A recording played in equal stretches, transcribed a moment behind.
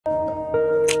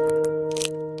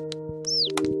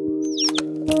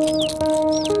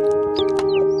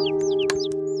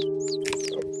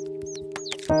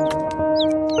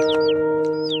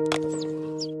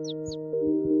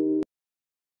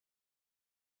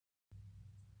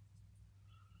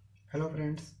Hello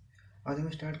friends, आज हम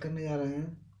start करने जा रहे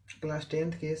हैं क्लास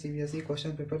 10th के cbse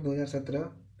question paper 2017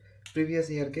 previous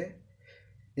year के,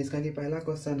 जिसका कि पहला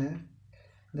क्वेश्चन है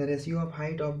the ratio of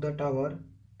height of the tower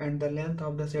and the length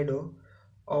of the shadow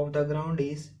of the ground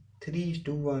is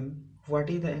 3:1। What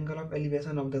is the angle of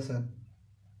elevation of the सन।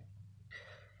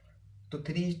 तो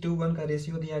 3:1 का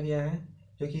ratio दिया गया है,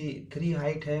 जो कि 3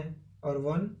 हाइट है और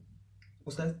 1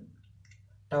 उसका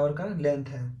टावर का लेंथ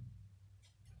है।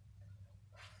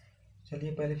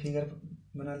 चलिए पहले फिगर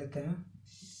बना लेते हैं।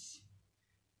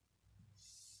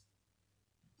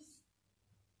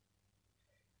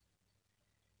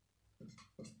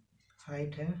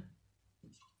 हाइट है,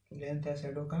 लेंथ है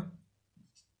शेडो का,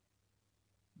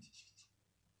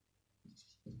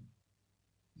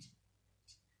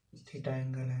 थीटा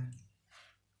एंगल है।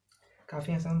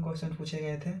 काफी आसान क्वेश्चन पूछे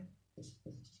गए थे।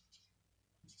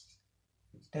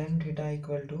 tan theta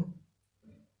equal to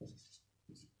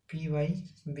P by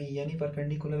B, यानी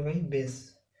परपेंडिकुलर बाई बेस।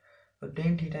 तो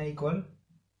tan थीटा इक्वल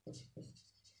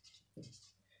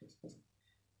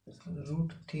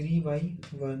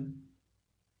 √3/1।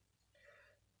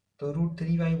 तो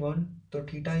 √3/1, तो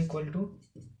थीटा इक्वल टू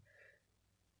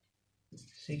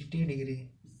 60 डिग्री।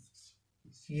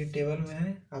 ये टेबल में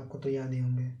है, आपको तो याद ही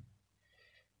होंगे।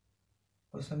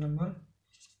 Question number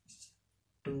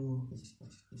 2,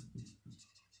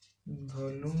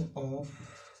 volume of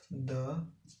the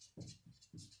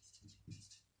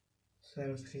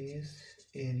surface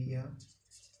area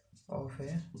of A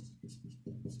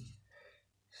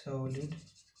solid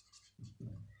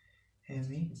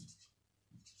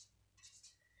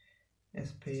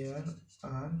hemisphere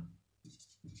are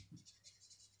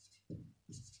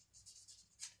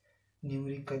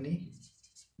numerically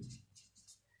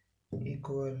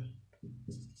equal.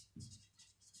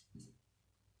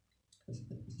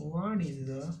 What is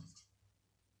the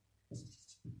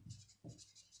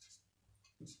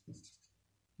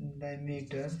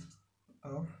diameter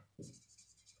of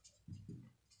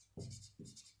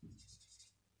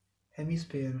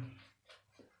hemisphere.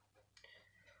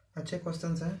 अच्छे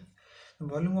क्वेश्चंस हैं।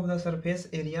 Volume of the surface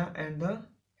area and the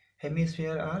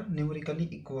hemisphere are numerically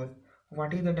equal.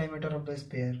 What is the diameter of the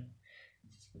sphere.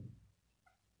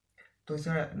 तो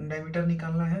इसका diameter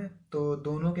निकालना है, तो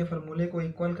दोनों के फॉर्मूले को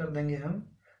इक्वल कर देंगे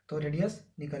हम, तो रेडियस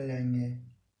निकल जाएंगे।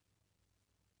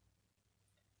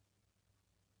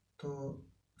 तो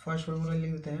फर्स्ट फॉर्मूला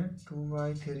लिख देते हैं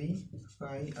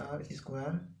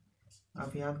 2/3πr²।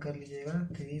 आप याद कर लीजिएगा,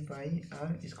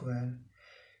 3πr²।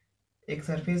 एक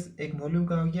सरफेस, एक वॉल्यूम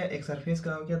का हो गया, एक सरफेस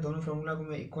का हो गया। दोनों फॉर्मूला को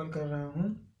मैं इक्वल कर रहा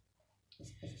हूँ।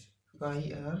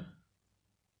 πr³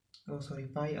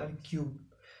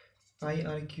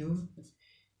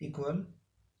 इक्वल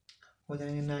हो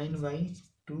जाएंगे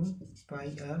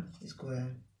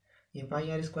 9/2πr²। ये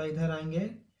πr² इधर आएंगे,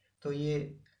 तो ये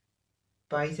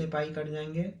पाई से पाई कट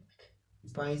जाएंगे,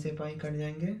 पाई से पाई कट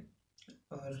जाएंगे,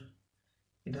 और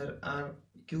इधर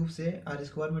r³ से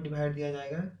r² में डिवाइड दिया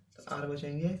जाएगा, तो r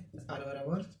बचेंगे, r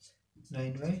बराबर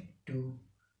 9/2।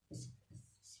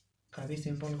 काफी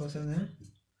सिंपल क्वेश्चन है।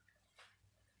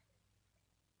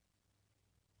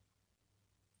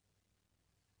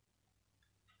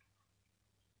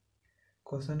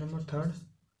 क्वेश्चन नंबर 3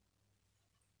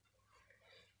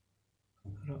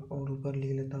 और ऊपर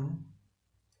लिख लेता हूँ।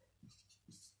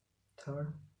 3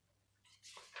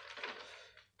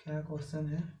 क्या क्वेश्चन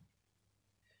है।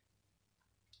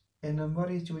 A number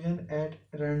is chosen at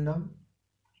random.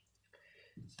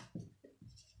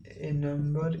 A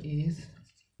number is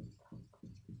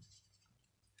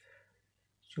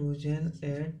chosen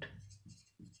at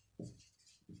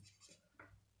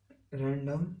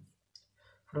random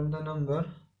from the number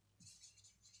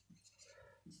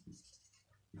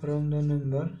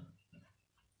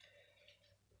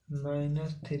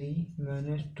 -3,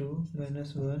 -2,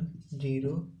 -1,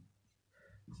 0,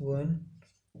 1,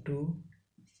 2,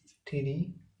 3.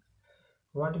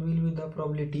 What will be the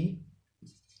probability?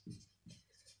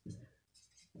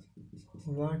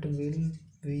 What will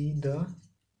be the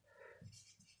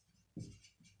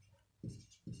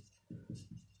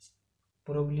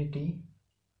probability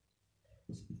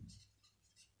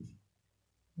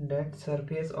that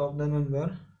surface of the number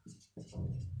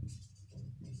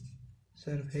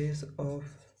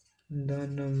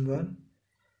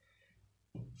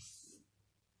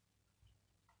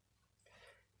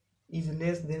is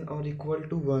less than or equal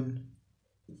to 1?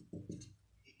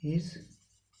 Is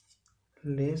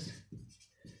less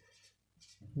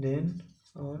than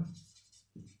or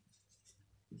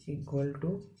equal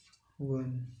to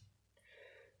 1।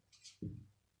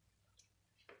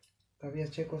 काफी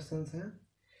अच्छे questions हैं।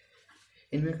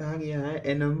 इनमें कहा गया है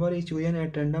ए number is chosen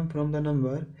at random from the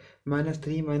number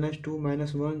 -3 -2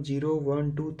 -1 0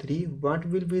 1 2 3 what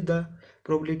will be the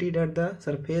probability that the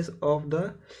surface of the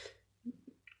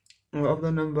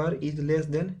number is less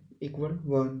than equal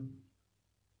 1।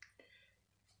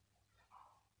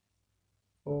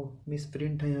 O miss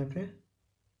print है यहाँ पे,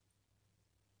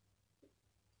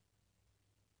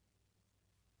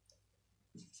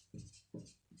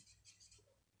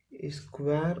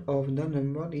 square of the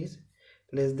number is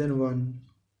less than 1।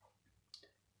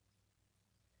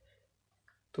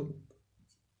 तो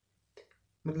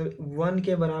मतलब 1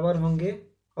 के बराबर होंगे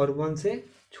और 1 से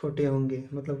छोटे होंगे,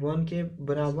 मतलब 1 के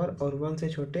बराबर और 1 से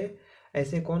छोटे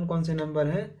ऐसे कौन कौन से नंबर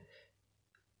हैं,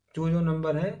 जो जो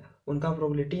नंबर है उनका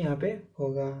प्रोबेबिलिटी यहाँ पे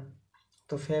होगा।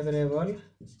 तो फेवरेबल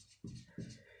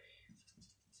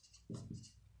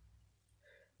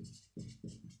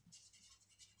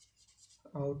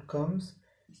आउटकम्स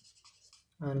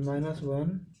और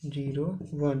 -1 0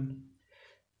 1,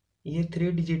 ये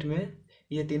 3 डिजिट में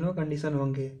ये तीनों कंडीशन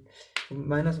होंगे।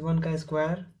 -1 का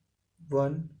स्क्वायर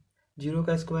 1, 0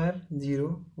 का स्क्वायर 0,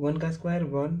 1 का स्क्वायर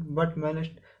 1, बट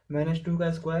 -2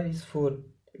 का square is 4,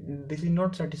 this is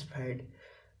not satisfied.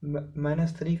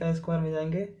 -3 का स्क्वायर हो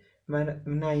जाएंगे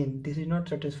 9, this is not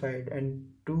satisfied. And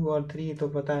 2 और 3 तो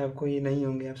पता है आपको, ये नहीं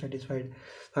होंगे आप सेटिस्फाइड,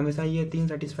 हमेशा ये 3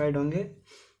 सेटिस्फाइड होंगे।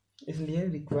 इसलिए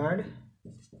required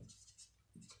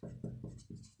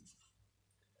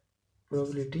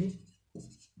probability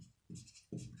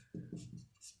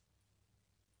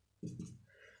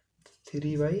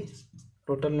 3 by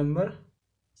total number,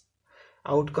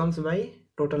 outcomes by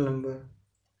total number.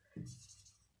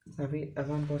 अभी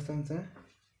आसान क्वेश्चन है।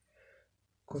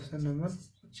 Question number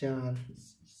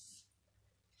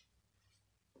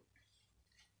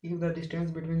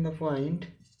 4,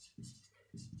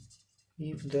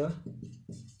 if the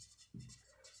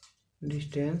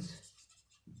distance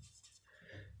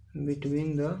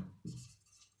between the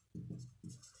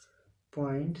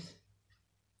point points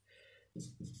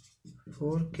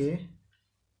 4K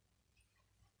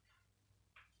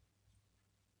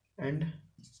and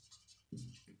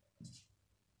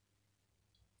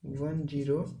 1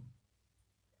 0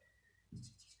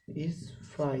 is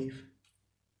 5,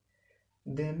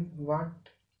 then what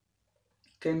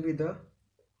can be the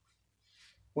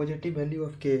positive value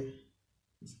of K?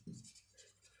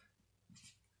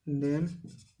 Then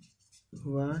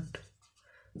what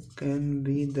can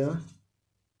be the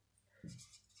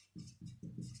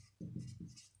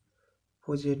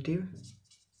positive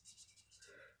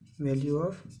value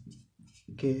of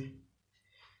K?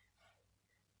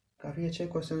 काफ़ी अच्छे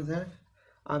question हैं।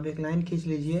 आप एक line खींच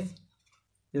लीजिए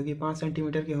जो कि 5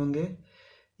 centimetre के होंगे।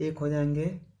 एक हो जाएंगे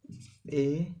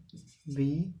AB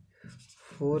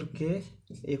 4K,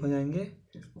 एक हो जाएंगे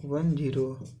 1 0।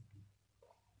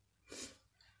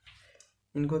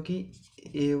 इनको कि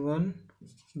A1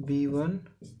 B1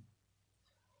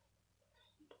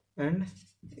 and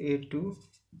A2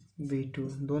 B2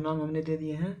 दो नाम हमने दे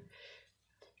दिए हैं।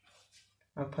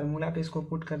 अब फार्मूला पे इसको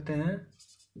पुट करते हैं।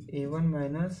 A1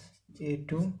 माइनस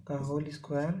A2 का whole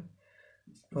square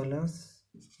plus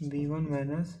B1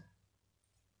 minus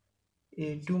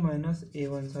A2 minus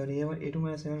A1, sorry A2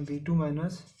 minus A1 B2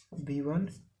 minus B1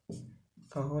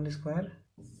 का होल स्क्वायर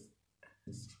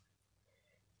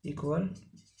इक्वल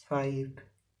 5,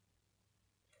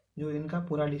 जो इनका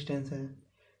पूरा डिस्टेंस है।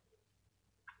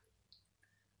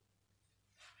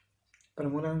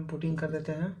 फार्मूला हम पुटिंग कर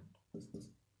देते हैं।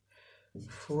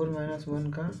 4 माइनस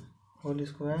 1 का whole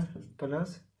square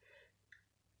plus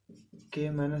K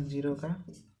minus 0 का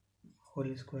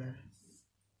होल स्क्वायर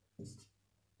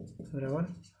बराबर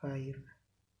 5।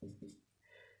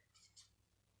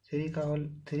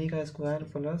 3 का स्क्वायर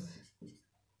प्लस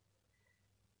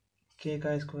K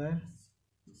का स्क्वायर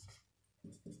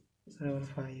बराबर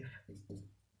 5।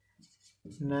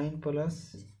 9 प्लस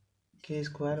K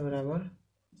स्क्वायर बराबर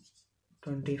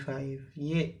 25।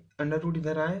 ये अंडर रूट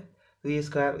इधर आए तो ये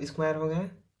स्क्वायर हो गया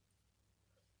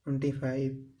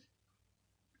 25।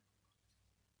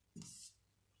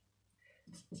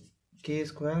 K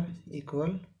square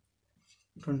equal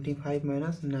 25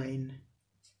 minus 9,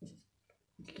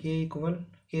 K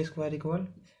square equal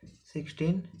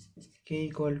 16, K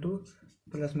equal two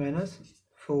plus minus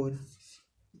 4।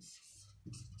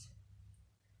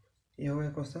 ये हो गया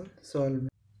question solve.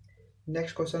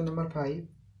 Next question number 5,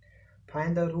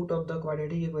 find the root of the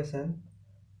quadratic equation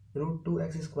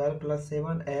 √2x² plus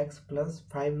 7x plus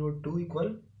 5√2 equal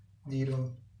 0।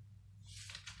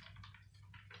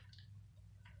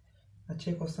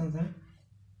 अच्छे क्वेश्चन हैं,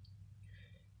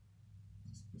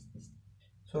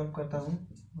 solve करता हूँ।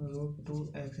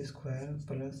 √2x²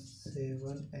 plus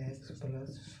 7x plus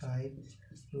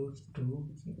 5√2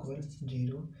 equal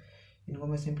 0। इनको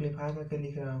मैं simplify करके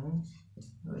लिख रहा हूँ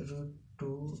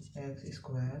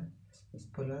 √2x²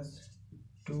 plus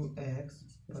 2x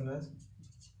plus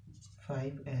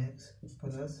 5x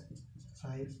plus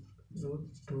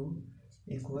 5√2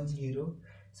 equal 0।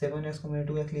 7x को मैंने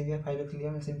 2x ले दिया, 5x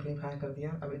लिया, मैं सिंप्लीफाई कर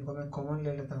दिया। अब इनको मैं कॉमन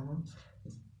ले लेता हूँ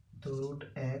तो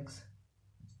 √x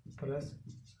plus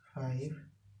 5x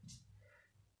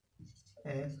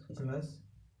plus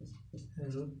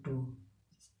 √2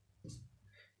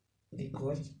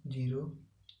 equal 0।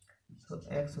 तो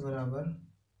x बराबर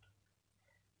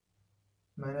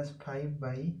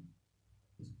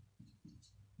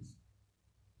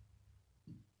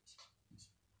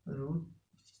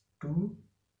 -5/2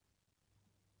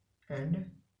 एंड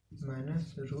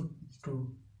 -√2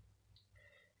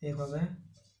 एक हो गया,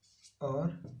 और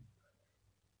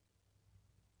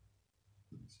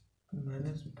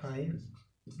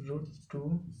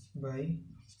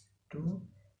 -5√2/2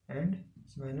 and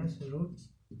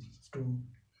 -√2।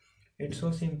 It's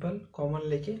so simple, common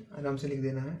लेके आराम से लिख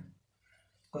देना है।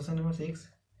 Question number 6,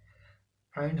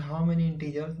 find how many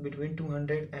integers between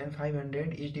 200 and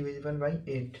 500 is divisible by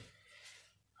 8।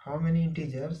 How many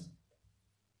integers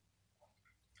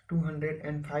 200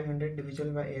 and 500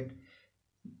 divisible by 8।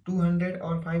 200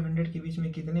 और 500 के बीच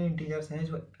में कितने इंटीजर्स हैं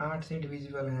जो 8 से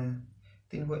डिविजिबल हैं?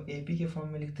 तो इनको एपी के फॉर्म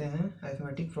में लिखते हैं,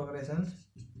 अरिथमेटिक प्रोग्रेशन।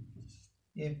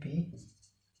 एपी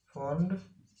फॉर्म्ड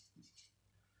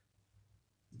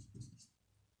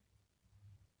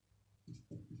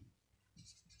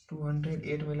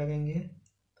 208 में लगेंगे,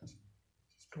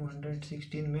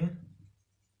 216 में,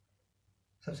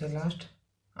 सबसे लास्ट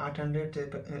 800 से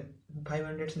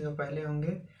 500 से जो पहले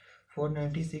होंगे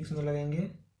 496 में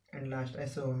लगेंगे, एंड लास्ट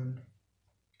ऐसे वन।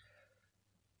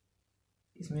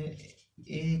 इसमें a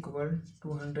इक्वल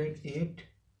 208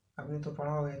 आपने तो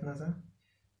पढ़ा होगा इतना सा,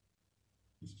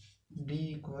 d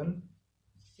इक्वल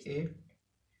 8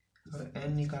 और n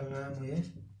निकालना है मुझे,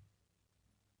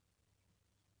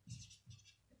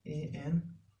 an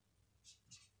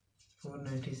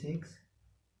 496।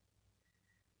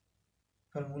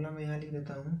 फार्मूला में यहाँ लिख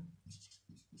देता हूँ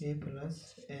a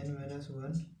plus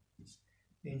n-1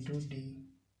 into D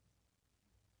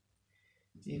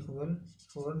equal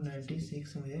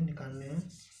 496 मुझे निकालने हैं,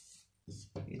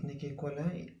 इतने के इक्वल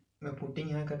है। मैं पुटिंग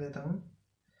यहाँ कर देता हूँ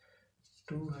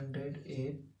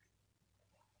 208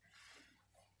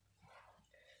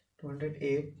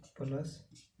 प्लस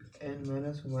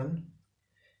n-1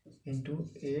 इंटू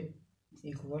 8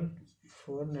 इक्वल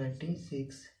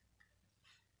 496।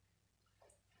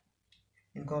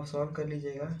 इनको आप सॉल्व कर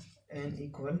लीजिएगा, n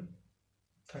इक्वल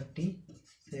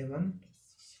 37,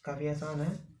 काफ़ी आसान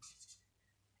है।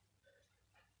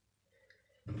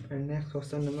 And next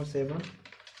question number 7,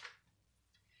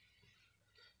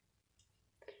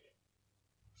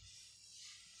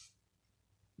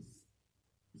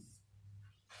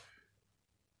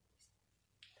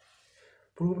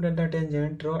 prove that the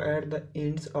tangent draw at the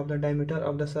ends of the diameter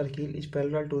of the circle is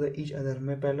parallel to the each other।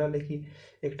 मैं parallel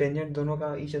एक tangent दोनों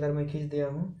का each other में खींच दिया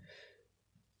हूँ,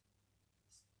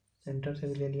 सेंटर से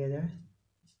भी ले लिया जाए।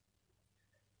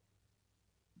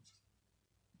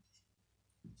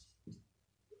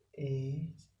 A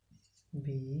B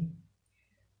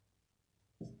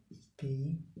P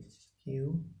Q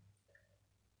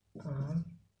R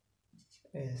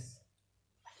S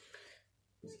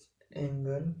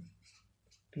angle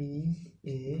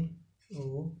PAO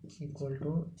equal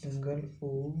to angle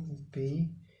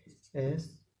OBS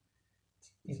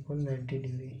equal 90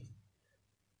 degree,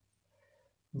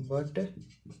 but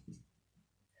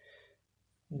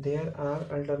there are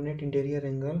alternate interior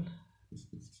angle,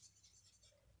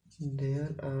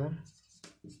 there are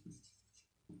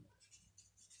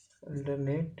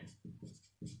alternate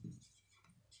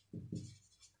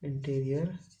interior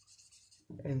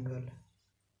angle,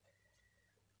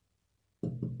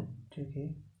 ठीक है।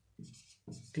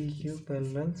 PQ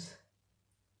पैरेलल्स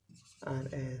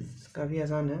RS, काफ़ी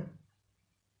आसान है।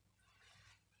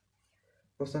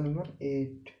 Question number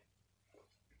 8,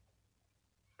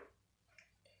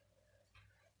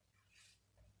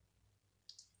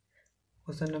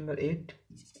 question number 8,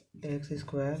 x²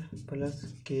 plus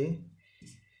k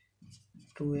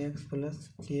 2x plus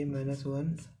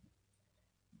k-1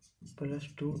 plus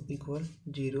 2 equal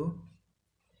 0।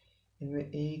 इनमें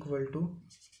a equal to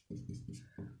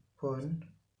 1,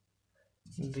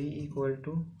 b equal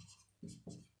to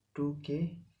 2k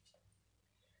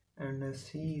and c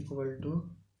equal to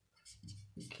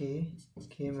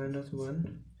k-1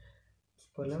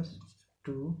 plus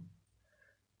 2,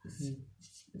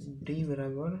 d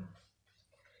बराबर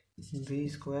B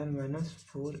square minus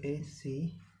 4ac।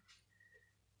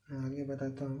 आगे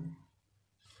बताता हूँ।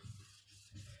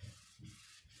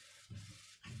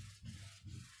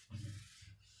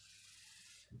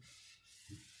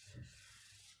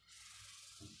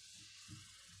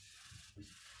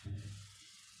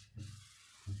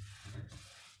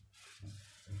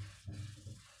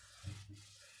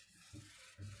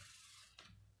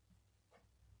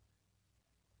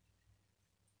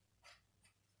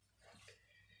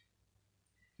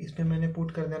 इसमें मैंने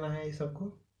पुट कर देना है ये सबको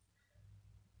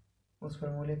उस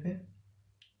फॉर्मूले पे।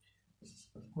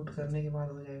 पुट करने के बाद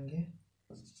हो जाएंगे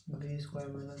बी स्क्वायर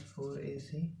माइनस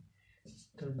 4ac,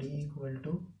 तो डी इक्वल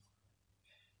टू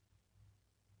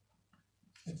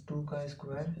 2 का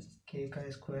स्क्वायर के का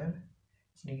स्क्वायर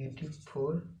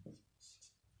 -4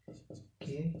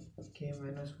 के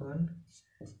minus 1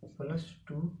 plus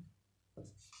 2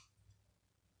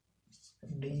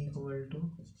 D equal to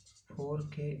 4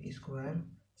 के स्क्वायर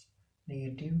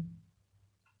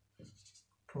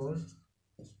 -4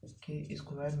 के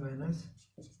स्क्वायर माइनस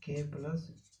के प्लस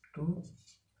 2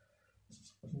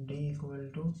 डी इक्वल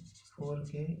टू 4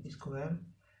 के स्क्वायर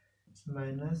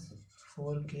माइनस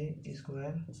 4 के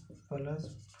स्क्वायर प्लस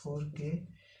 4 के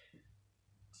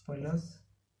plus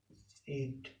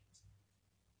 8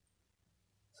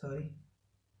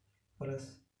 plus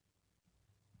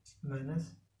minus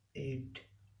 8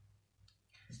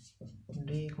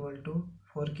 D equal to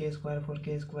 4 के स्क्वायर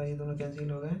ये दोनों कैंसिल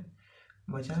हो गए,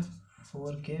 बचा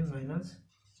 4 के माइनस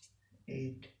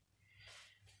 8।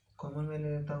 कॉमन में ले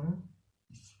लेता हूँ।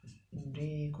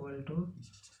 डी इक्वल टू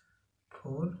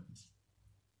 4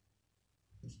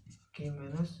 के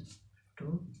माइनस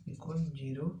 2 इक्वल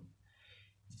 0,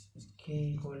 के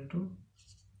इक्वल टू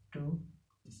 2।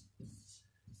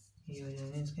 ये हो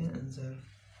जाएंगे इसके answer.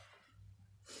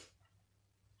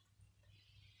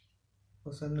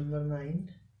 Question number 9,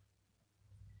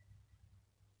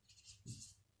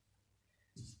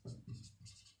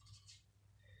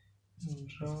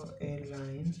 draw a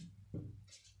line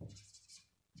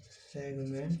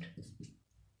segment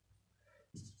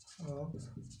of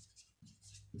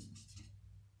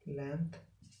length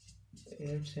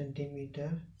 8 centimeter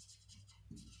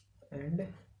and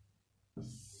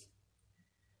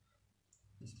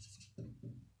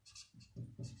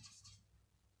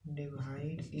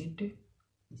divide it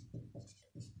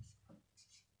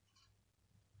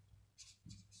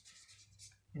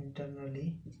internally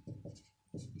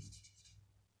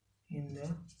in the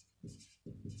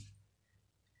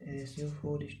ratio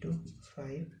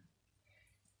 4:5।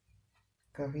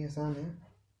 काफ़ी आसान है।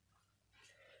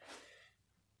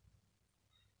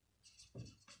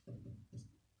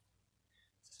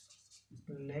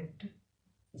 Let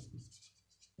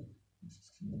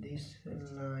this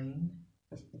line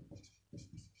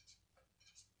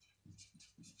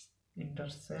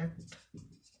intersect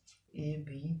AB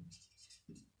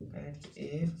at a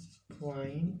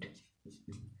point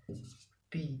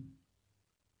P.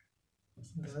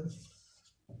 Thus,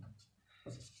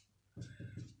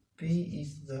 P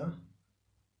is the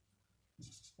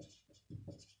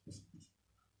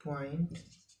point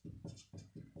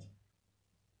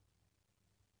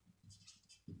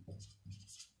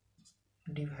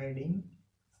dividing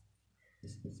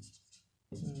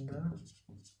the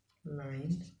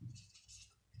line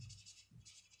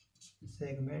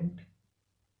segment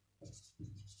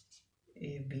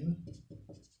AB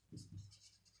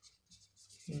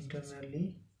internally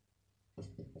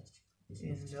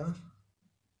in the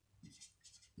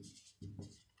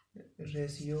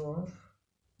ratio of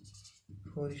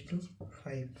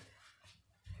 4:5।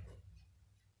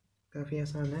 काफ़ी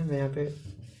आसान है। मैं यहाँ पे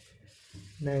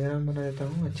diagram बना देता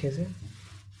हूँ अच्छे से।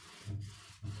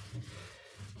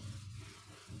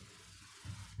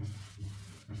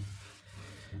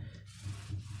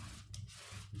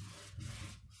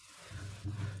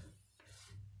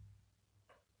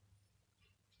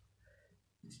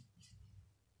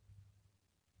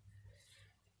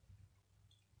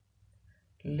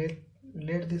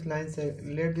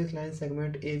 Let this line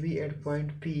segment AB at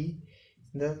point P.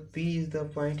 Thus P is the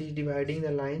point is dividing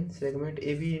the line segment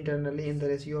AB internally in the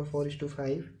ratio of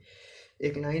 4:5।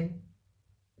 एक लाइन,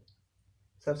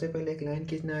 सबसे पहले एक लाइन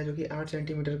खींचना है जो कि 8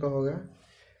 सेंटीमीटर का होगा।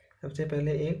 सबसे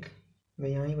पहले एक, मैं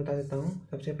यहाँ ही बता देता हूँ।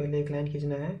 सबसे पहले एक लाइन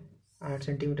खींचना है 8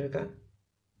 सेंटीमीटर का,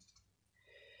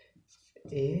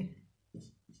 ए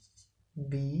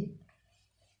बी,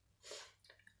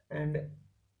 एंड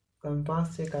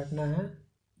कंपास से काटना है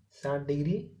 60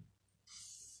 डिग्री।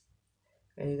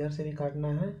 इधर से भी काटना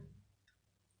है,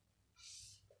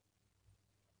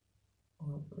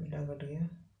 और उल्टा कट गया।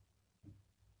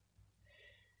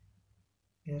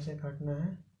 इधर से काटना है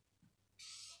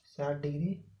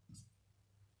 60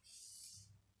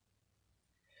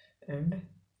 एंड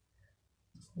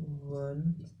 1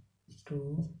 2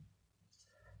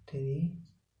 3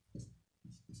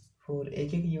 4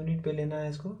 एक एक यूनिट पे लेना है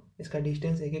इसको, इसका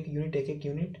डिस्टेंस एक एक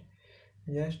यूनिट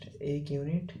जस्ट एक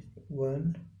यूनिट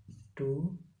 1 2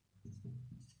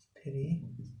 3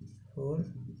 4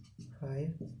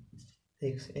 5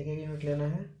 6 एक एक यूनिट लेना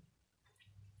है।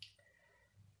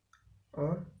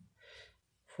 और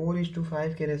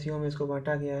 4:5 के रेशियो में इसको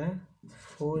बांटा गया है,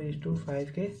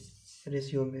 4:5 के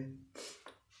रेशियो में।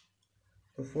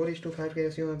 तो 4:5 के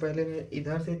रेशियो में पहले में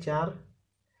इधर से 4,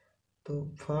 तो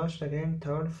फर्स्ट सेकेंड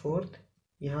थर्ड फोर्थ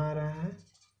यहाँ आ रहा है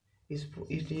इस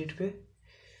डिजिट पे,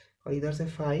 और इधर से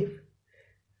 5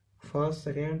 first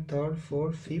second third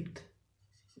fourth fifth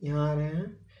यहाँ आ रहे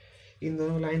हैं। इन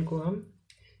दोनों लाइन को हम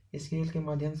स्केल के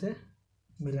माध्यम से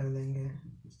मिला देंगे।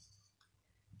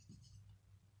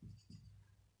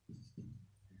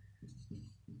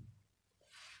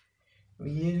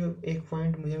 ये जो एक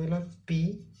पॉइंट मुझे मिला P,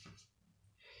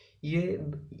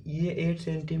 ये 8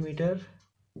 सेंटीमीटर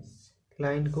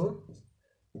लाइन को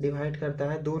डिवाइड करता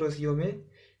है दो रेशियो में,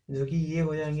 जो कि ये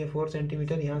हो जाएंगे 4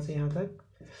 सेंटीमीटर यहाँ से यहाँ तक,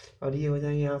 और ये हो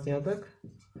जाएंगे यहाँ से यहाँ तक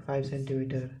 5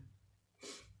 सेंटीमीटर।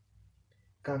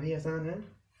 काफ़ी आसान है,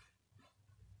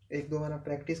 एक दो बार आप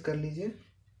प्रैक्टिस कर लीजिए,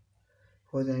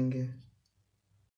 हो जाएंगे।